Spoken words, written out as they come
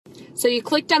So you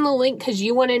clicked on the link because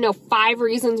you want to know 5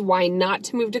 reasons why not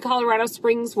to move to Colorado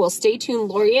Springs. Well, stay tuned.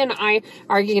 Lori and I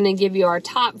are going to give you our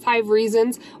top 5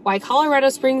 reasons why Colorado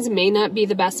Springs may not be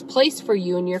the best place for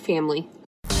you and your family.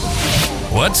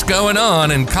 What's going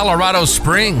on in Colorado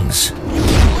Springs?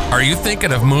 Are you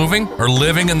thinking of moving or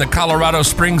living in the Colorado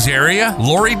Springs area?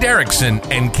 Lori Derrickson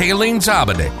and Kayleen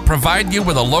Zabade provide you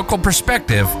with a local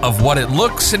perspective of what it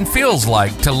looks and feels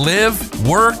like to live,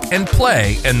 work, and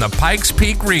play in the Pikes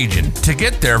Peak region. To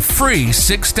get their free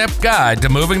 6-step guide to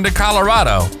moving to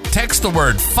Colorado, text the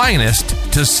word FINEST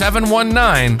to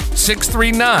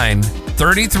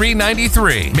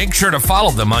 719-639-3393. Make sure to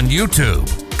follow them on YouTube.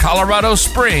 Colorado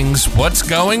Springs, what's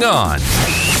going on?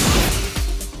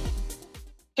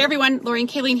 Hey everyone, Lori and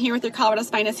Kayleen here with your Colorado's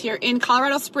Finest here in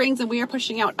Colorado Springs, and we are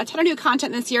pushing out a ton of new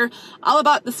content this year all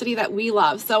about the city that we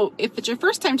love. So if it's your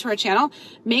first time to our channel,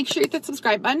 make sure you hit the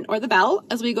subscribe button or the bell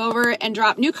as we go over and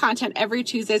drop new content every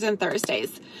Tuesdays and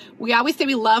Thursdays. We always say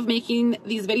we love making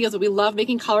these videos, but we love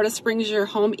making Colorado Springs your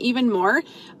home even more.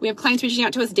 We have clients reaching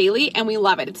out to us daily, and we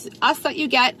love it. It's us that you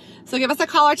get. So give us a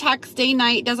call or text, day,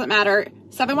 night, doesn't matter,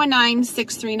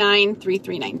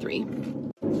 719-639-3393.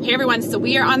 Hey everyone, so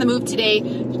we are on the move today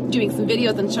doing some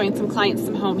videos and showing some clients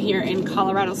some home here in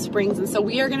Colorado Springs. And so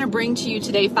we are going to bring to you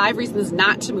today 5 reasons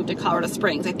not to move to Colorado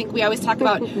Springs. I think we always talk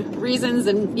about reasons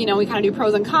and, we kind of do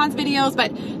pros and cons videos.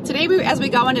 But today, as we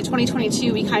go into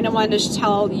 2022, we kind of wanted to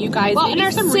tell you guys maybe some reasons. Well, and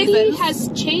our city has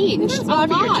changed a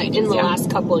lot in the last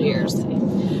couple of years.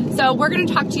 So we're going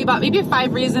to talk to you about maybe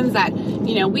 5 reasons that,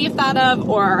 we have thought of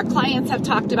or our clients have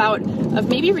talked about of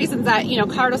maybe reasons that,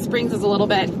 Colorado Springs is a little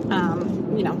bit,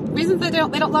 reasons that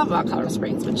they don't love about Colorado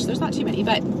Springs, which there's not too many,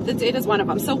 but it is one of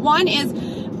them. So one is,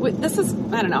 this is,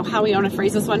 I don't know how we want to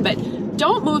phrase this one, but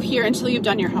don't move here until you've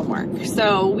done your homework.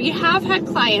 So we have had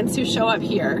clients who show up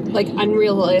here. Like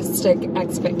unrealistic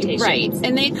expectations. Right.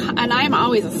 And I'm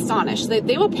always astonished.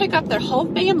 They will pick up their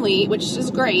whole family, which is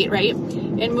great, right?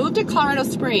 And move to Colorado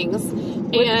Springs.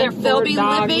 And they'll be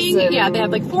living, they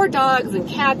have like 4 dogs and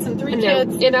cats and 3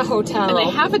 kids. In a hotel. And they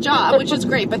have a job, which is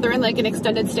great, but they're in like an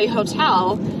extended stay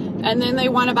hotel. And then they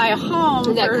want to buy a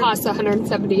home. That costs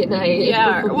 $170 a night.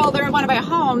 Yeah. Well, they want to buy a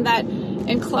home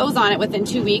and close on it within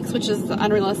 2 weeks, which is the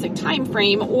unrealistic time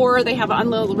frame, or they have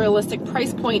an unrealistic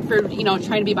price point for,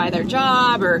 trying to be by their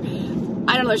job, or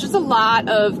I don't know, there's just a lot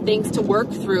of things to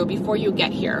work through before you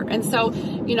get here. And so,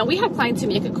 we have clients who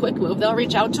make a quick move. They'll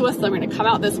reach out to us. They're going to come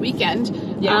out this weekend.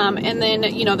 Yeah. And then,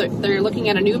 they're looking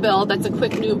at a new build. That's a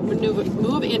quick new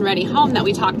move-in ready home that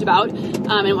we talked about in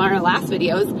one of our last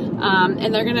videos.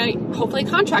 And they're going to hopefully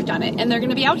contract on it, and they're going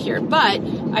to be out here. But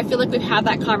I feel like we've had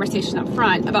that conversation up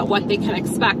front about what they can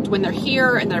expect when they're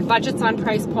here, and their budget's on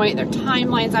price point, their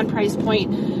timeline's on price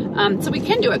point. So we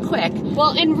can do it quick.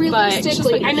 Well, and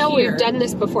realistically, I know we've done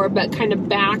this before, but kind of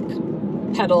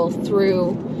backpedal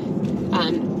through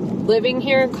living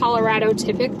here in Colorado.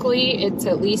 Typically, it's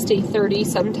at least a 30,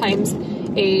 sometimes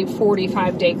a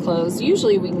 45-day close.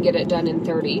 Usually we can get it done in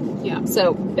 30. Yeah.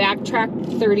 So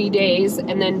backtrack 30 days,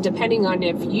 and then depending on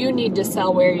if you need to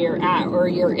sell where you're at or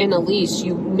you're in a lease,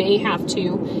 you may have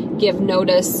to give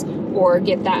notice or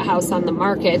get that house on the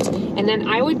market. And then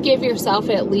I would give yourself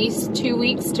at least 2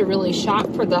 weeks to really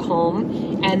shop for the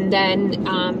home. And then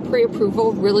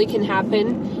pre-approval really can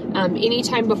happen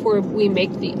anytime before we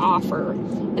make the offer.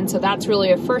 And so that's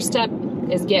really a first step,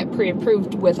 is get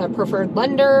pre-approved with a preferred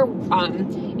lender.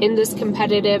 In this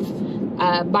competitive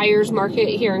buyer's market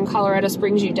here in Colorado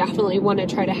Springs, you definitely want to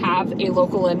try to have a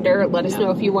local lender. Let us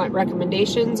know if you want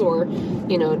recommendations or,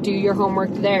 do your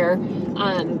homework there.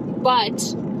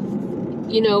 But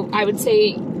I would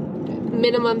say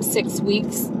minimum 6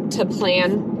 weeks to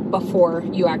plan before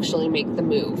you actually make the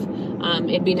move.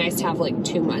 It'd be nice to have like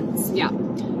 2 months. Yeah.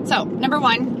 So, number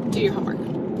 1, do your homework.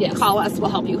 Yes. Call us.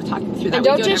 We'll help you talk you through that. And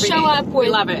don't just show up with... We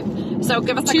love it. So,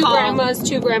 give us a 2 call. 2 grandmas,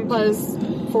 2 grandpas,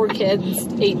 4 kids,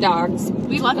 8 dogs.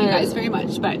 We love you guys very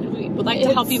much, but we would like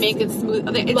to help you make it smooth.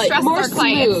 It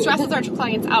stresses our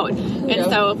clients out.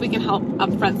 And so if we can help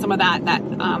upfront some of that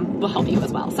will help you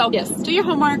as well. So yes, do your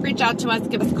homework, reach out to us,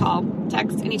 give us a call,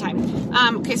 text anytime.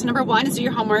 Okay, so number 1 is do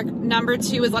your homework. Number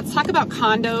 2 is let's talk about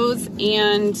condos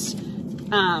and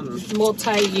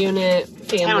multi-unit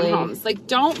family townhomes. Like,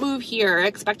 don't move here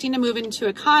expecting to move into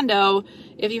a condo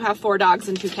if you have 4 dogs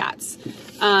and 2 cats.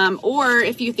 Or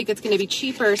if you think it's going to be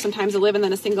cheaper sometimes to live in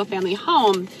than a single family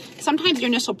home. Sometimes your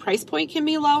initial price point can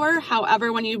be lower.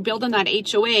 However, when you build in that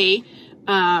HOA,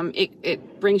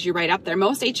 it brings you right up there.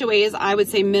 Most HOAs, I would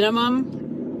say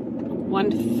minimum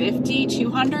 150,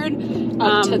 200,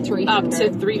 up to 300. Up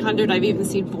to 300. I've even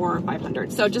seen 400 or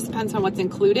 500. So it just depends on what's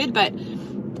included. But,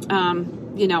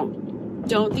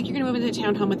 don't think you're going to move into a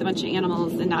townhome with a bunch of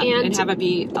animals and have it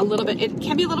be a little bit. It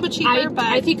can be a little bit cheaper, but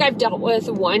I think I've dealt with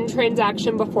one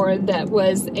transaction before that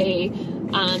was a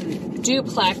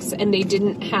duplex, and they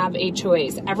didn't have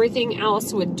HOAs. Everything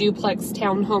else with duplex,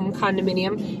 townhome,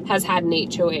 condominium has had an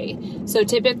HOA. So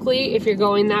typically, if you're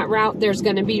going that route, there's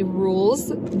going to be rules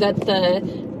that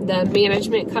the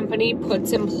management company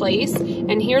puts in place.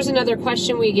 And here's another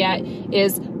question we get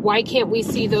is, why can't we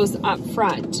see those up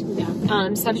front?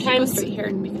 Yeah. Sometimes straight here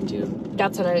and we can do.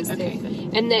 That's what I was Okay,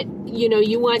 saying. And that,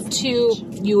 you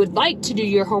would like to do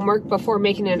your homework before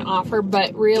making an offer,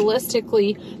 but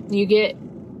realistically, you get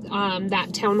that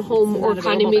townhome or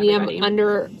condominium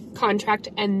under contract,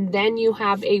 and then you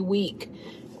have a week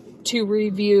to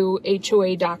review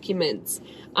HOA documents.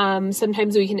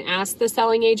 Sometimes we can ask the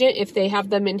selling agent if they have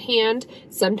them in hand.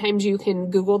 Sometimes you can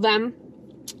Google them,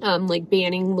 like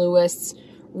Banning Lewis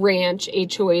Ranch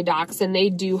HOA docs, and they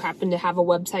do happen to have a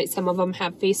website. Some of them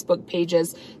have Facebook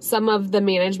pages. Some of the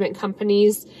management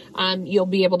companies, you'll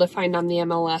be able to find on the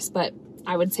MLS, but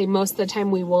I would say most of the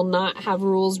time we will not have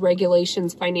rules,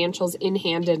 regulations, financials in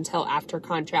hand until after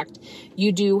contract.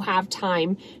 You do have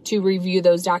time to review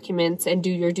those documents and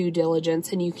do your due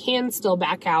diligence, and you can still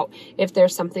back out if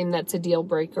there's something that's a deal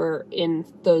breaker in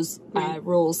those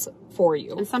rules for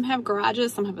you. And some have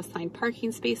garages, some have assigned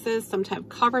parking spaces, some have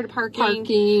covered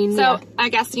parking. So I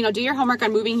guess, do your homework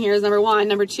on moving here is number one.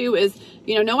 Number two is,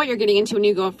 know what you're getting into when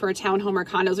you go for a townhome or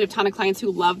condos. We have a ton of clients who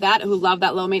love that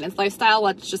low maintenance lifestyle.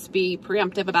 Let's just be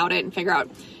preemptive about it and figure out,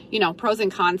 pros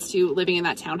and cons to living in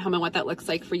that townhome and what that looks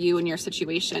like for you and your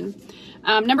situation.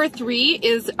 Number three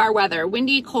is our weather: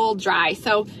 windy, cold, dry.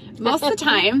 So most of the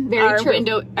time,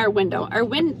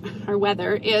 our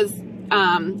weather is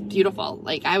beautiful.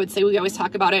 Like I would say, we always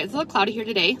talk about it. It's a little cloudy here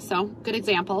today, so good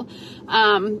example.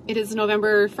 It is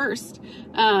November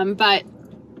 1st, but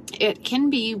it can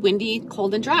be windy,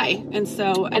 cold, and dry. And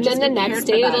so, and then the next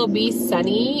day it'll be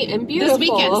sunny and beautiful. This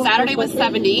weekend, Saturday was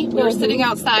 70. We were sitting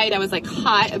outside. I was like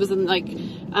hot. I was in like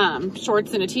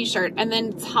shorts and a t-shirt. And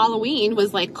then Halloween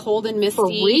was like cold and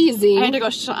misty. Freezing. I had to go.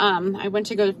 I went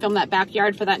to go film that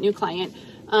backyard for that new client.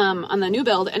 On the new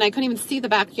build, and I couldn't even see the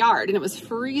backyard, and it was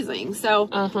freezing. So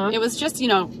it was just,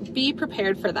 be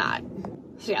prepared for that.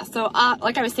 So yeah, so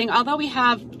like I was saying, although we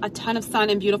have a ton of sun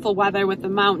and beautiful weather with the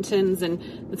mountains, and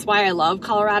that's why I love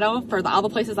Colorado. For all the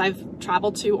places I've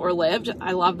traveled to or lived,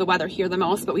 I love the weather here the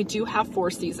most, but we do have 4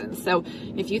 seasons. So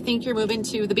if you think you're moving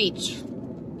to the beach,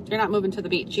 you're not moving to the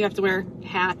beach. You have to wear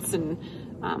hats and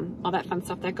all that fun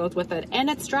stuff that goes with it. And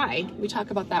it's dry. We talk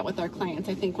about that with our clients.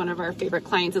 I think one of our favorite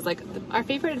clients is like, our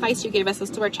favorite advice you gave us is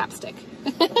to wear chapstick.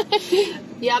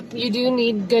 Yep, you do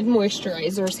need good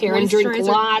moisturizers here and drink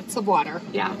lots of water.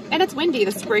 Yeah, and it's windy.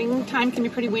 The springtime can be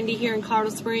pretty windy here in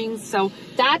Colorado Springs. So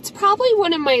that's probably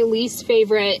one of my least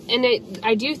favorite. And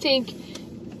I do think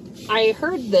I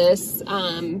heard this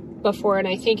before, and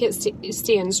I think it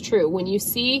stands true. When you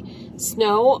see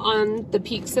snow on the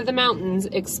peaks of the mountains,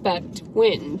 expect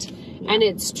wind. Yeah. And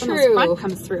it's true. When the front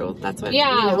comes through, that's what.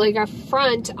 Yeah, like a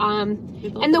front.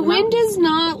 And the wind is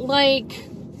not like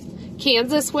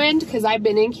Kansas wind, because I've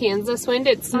been in Kansas wind.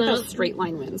 It's not those straight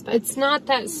line winds, but it's not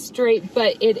that straight,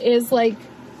 but it is like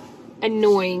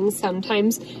annoying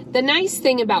sometimes. The nice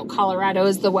thing about Colorado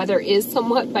is the weather is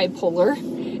somewhat bipolar.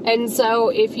 And so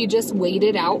if you just wait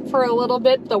it out for a little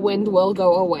bit, the wind will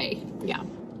go away. Yeah.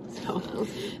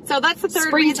 So that's the third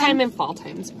Springtime reason. And fall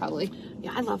times, probably.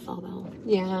 Yeah, I love fall though.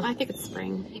 Yeah. I think it's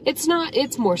spring. It's not,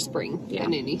 it's more spring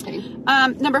than anything.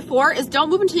 Number 4 is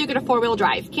don't move until you get a 4-wheel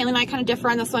drive. Kaylee and I kind of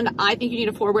differ on this one. I think you need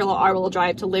a 4-wheel or all-wheel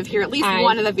drive to live here. At least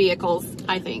one of the vehicles,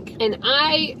 I think. And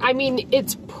I mean,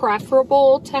 it's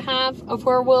preferable to have a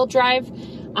 4-wheel drive,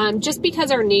 just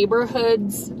because our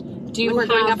neighborhoods do we're have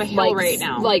going up a hill right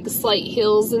now, like slight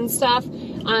hills and stuff.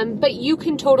 But you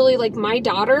can totally, like my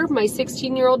daughter, my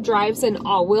 16-year-old drives an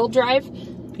all-wheel drive.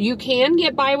 You can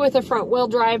get by with a front-wheel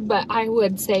drive, but I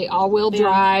would say all-wheel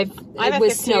drive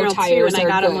with snow tires. And I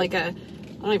got him like I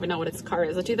don't even know what his car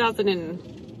is, a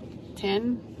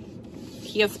 2010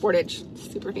 Kia Sportage,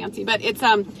 super fancy. But it's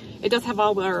it does have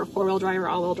all-wheel or 4-wheel drive or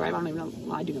all-wheel drive. I don't even know.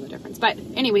 Well, I do know the difference. But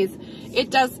anyways, it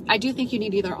does. I do think you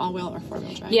need either all-wheel or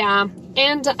 4-wheel drive. Yeah,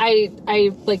 and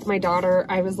I like my daughter.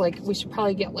 I was like, we should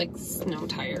probably get like snow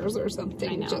tires or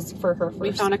something just for her.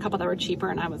 We found a couple that were cheaper,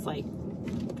 and I was like,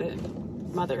 the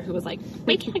mother who was like,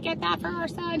 we can't get that for our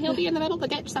son, he'll be in the middle of the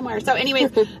ditch somewhere. So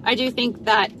anyways, I do think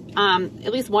that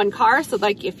at least one car, so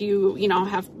like if you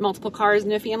have multiple cars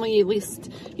in a family, at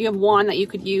least you have one that you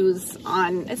could use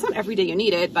on, it's not every day you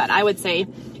need it, but I would say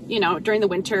during the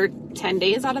winter 10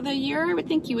 days out of the year, I would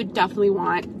think you would definitely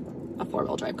want a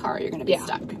 4-wheel drive car. You're going to be Yeah.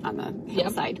 stuck on the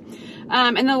hillside.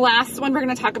 And the last one we're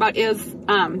going to talk about is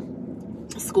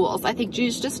schools. I think you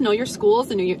just know your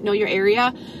schools and know your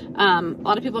area. A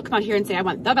lot of people come out here and say, I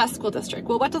want the best school district.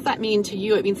 Well, what does that mean to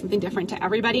you? It means something different to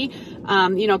everybody.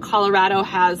 Colorado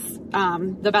has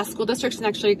the best school districts, and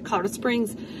actually Colorado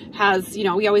Springs has,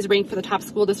 we always rank for the top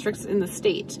school districts in the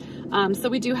state. So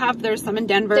we do have, there's some in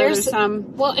Denver, there's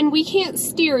some. Well, and we can't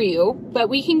steer you, but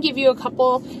we can give you a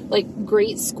couple, like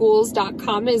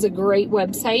greatschools.com is a great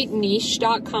website.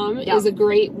 Niche.com is a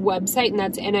great website, and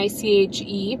that's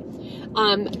NICHE.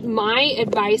 My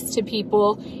advice to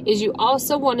people is you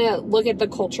also want to look at the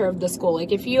culture of the school.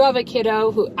 Like if you have a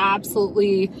kiddo who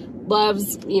absolutely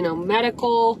loves,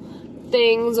 medical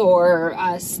things or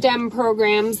STEM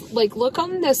programs, like look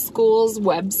on the school's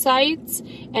websites,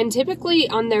 and typically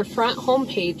on their front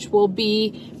homepage will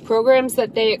be programs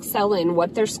that they excel in,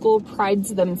 what their school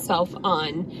prides themselves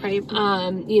on. Right.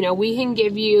 We can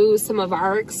give you some of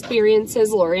our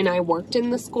experiences. Lori and I worked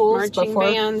in the schools Marching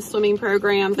before. bands, swimming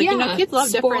programs. Kids love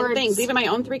different sports. things. Even my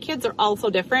own 3 kids are also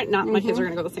different. Not my kids are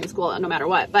going to go to the same school no matter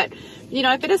what. But,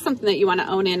 if it is something that you want to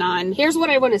own in on. Here's what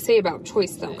I want to say about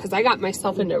choice, though, because I got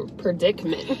myself into a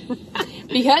predicament.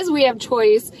 Because we have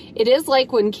choice, it is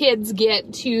like when kids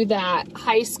get to that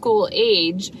high school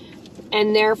age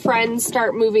and their friends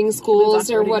start moving schools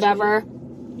or whatever,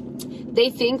 they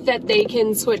think that they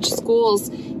can switch schools.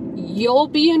 You'll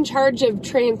be in charge of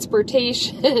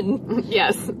transportation.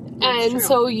 Yes. And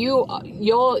so you'll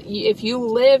if you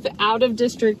live out of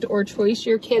district or choice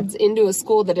your kids into a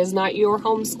school that is not your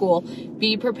home school,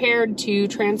 be prepared to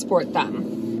transport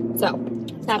them. So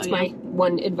that's my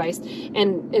one advice.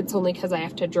 And it's only because I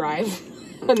have to drive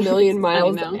a million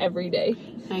miles every day.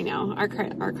 I know. Our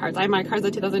cars. My car's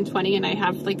a 2020 and I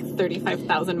have like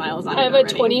 35,000 miles on it. I have a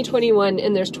 2021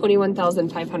 and there's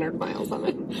 21,500 miles on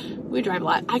it. We drive a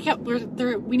lot.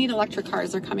 We need electric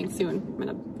cars. They're coming soon. I'm going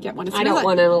to get one. I don't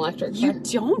want an electric car. You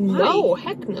don't? Why? No,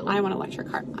 heck no. I want an electric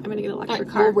car. I'm going to get an electric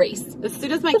All car. right, we'll race. As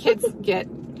soon as my kids get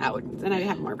out, then I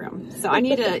have more room. So I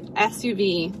need a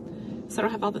SUV so I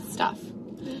don't have all this stuff.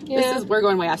 Yeah. We're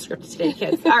going way off script today,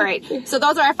 kids. All right. So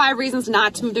those are our 5 reasons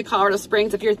not to move to Colorado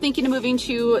Springs. If you're thinking of moving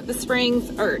to the Springs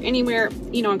or anywhere,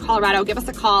 in Colorado, give us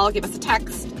a call, give us a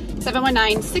text,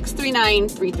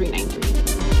 719-639-3393.